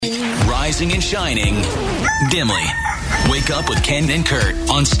rising and shining dimly. Wake up with Ken and Kurt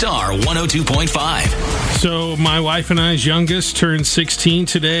on Star 102.5. So my wife and I's youngest turned 16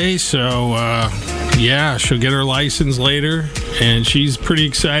 today, so she'll get her license later, and she's pretty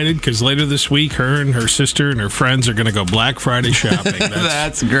excited because later this week, her and her sister and her friends are going to go Black Friday shopping.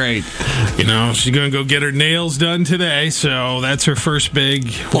 That's great. You know, she's going to go get her nails done today, so that's her first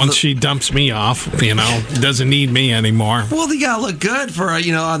big, once she dumps me off, doesn't need me anymore. Well, you got to look good for,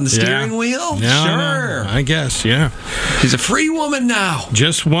 on the steering wheel. Yeah, sure. I guess, yeah. She's a free woman now.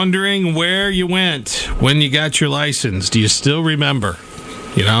 Just wondering where you went when you got your license. Do you still remember?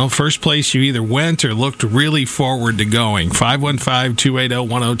 First place you either went or looked really forward to going.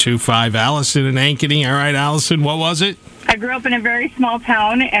 515-280-1025. Allison in Ankeny. All right, Allison, what was it? I grew up in a very small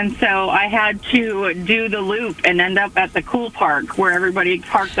town, and so I had to do the loop and end up at the Cool Park where everybody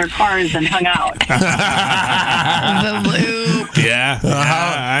parked their cars and hung out. The loop. Yeah,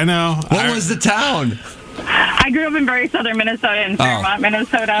 I know. What was the town? I grew up in very southern Minnesota, in Fairmont,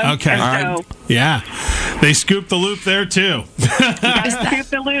 Minnesota. Okay. And so, yeah. They scooped the loop there, too. you gotta scoop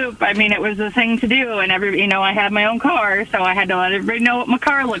the loop. I mean, it was the thing to do, and I had my own car, so I had to let everybody know what my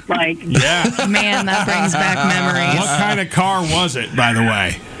car looked like. Yeah. Man, that brings back memories. What kind of car was it, by the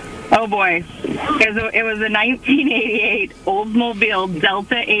way? Oh, boy. It was a 1988 Oldsmobile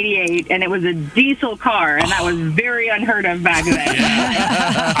Delta 88, and it was a diesel car, and that was very unheard of back then.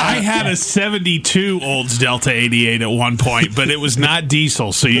 Yeah. I had a 72 Olds Delta 88 at one point, but it was not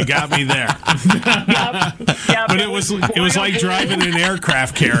diesel, so you got me there. Yep. But it was like driving an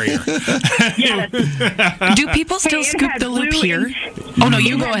aircraft carrier. Yes. Do people still scoop the loop here? Oh, no,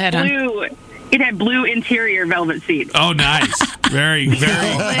 you go ahead, hon. It had blue interior velvet seats. Oh, nice. Very,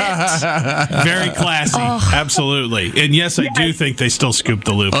 very, very classy. Oh. Absolutely. And yes, I do think they still scoop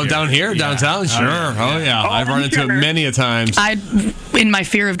the loop. Oh, down here? Yeah. Downtown? Sure. Oh, yeah. I've run into it many a times. In my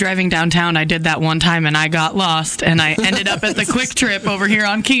fear of driving downtown, I did that one time, and I got lost, and I ended up at the Quick Trip over here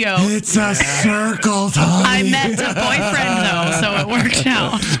on Keogh. It's a circle, Tommy. I met a boyfriend, though, so it worked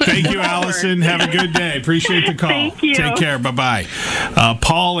out. Thank you, Allison. Have a good day. Appreciate the call. Thank you. Take care. Bye-bye.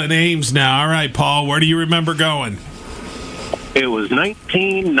 Paul in Ames now. All right, Paul, where do you remember going? It was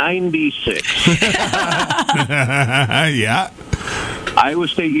 1996. Yeah. Iowa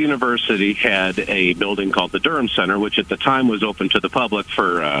State University had a building called the Durham Center, which at the time was open to the public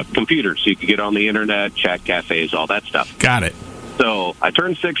for computers. So you could get on the internet, chat cafes, all that stuff. Got it. So I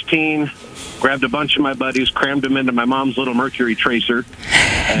turned 16, grabbed a bunch of my buddies, crammed them into my mom's little Mercury Tracer,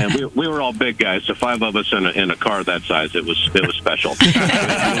 and we were all big guys. So 5 of us in a car that size, it was special.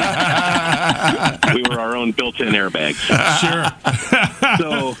 We were our own built-in airbags. Sure.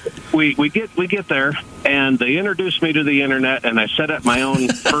 So we get there, and they introduced me to the internet, and I set up my own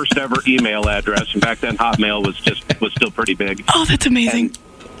first ever email address. And back then, Hotmail was still pretty big. Oh, that's amazing.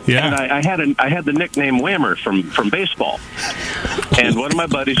 Yeah. And I had the nickname Whammer from baseball. And one of my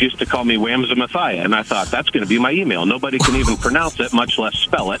buddies used to call me Whamsamathia, and I thought, that's going to be my email. Nobody can even pronounce it, much less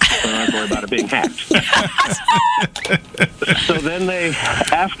spell it, so I don't have to worry about it being hacked. So then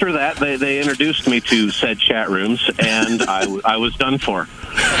after that, they introduced me to said chat rooms, and I was done for.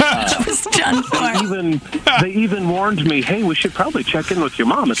 They even warned me, hey, we should probably check in with your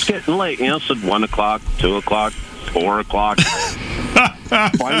mom. It's getting late. Said 1 o'clock, 2 o'clock, 4 o'clock.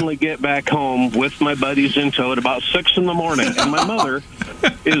 Finally get back home with my buddies in tow at about 6 in the morning, and my mother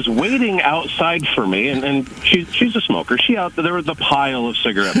is waiting outside for me, and she's a smoker. She out there with a pile of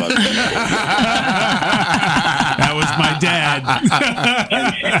cigarette butts. That was my dad.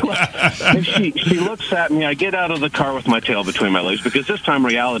 And she looks at me. I get out of the car with my tail between my legs because this time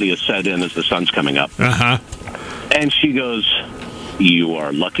reality is set in as the sun's coming up. Uh-huh. And she goes, "You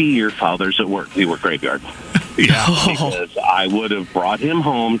are lucky your father's at work. We work graveyard." Yeah. Because I would have brought him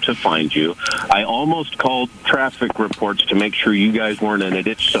home to find you. I almost called traffic reports to make sure you guys weren't in a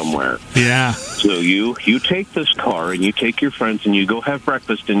ditch somewhere. Yeah. So you take this car and you take your friends and you go have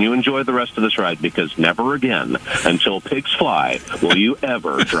breakfast and you enjoy the rest of this ride, because never again, until pigs fly, will you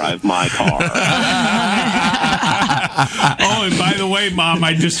ever drive my car. Oh, and by the way, Mom,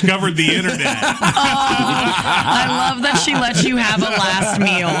 I discovered the internet. I love that she lets you have a last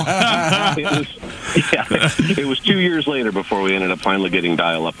meal. It was 2 years later before we ended up finally getting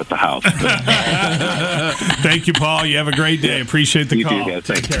dial-up at the house. Thank you, Paul. You have a great day. Appreciate the call. You too, guys.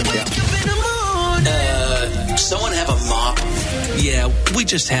 Take care. Someone have a mop? Yeah, we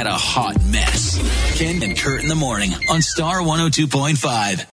just had a hot mess. Ken and Kurt in the morning on Star 102.5.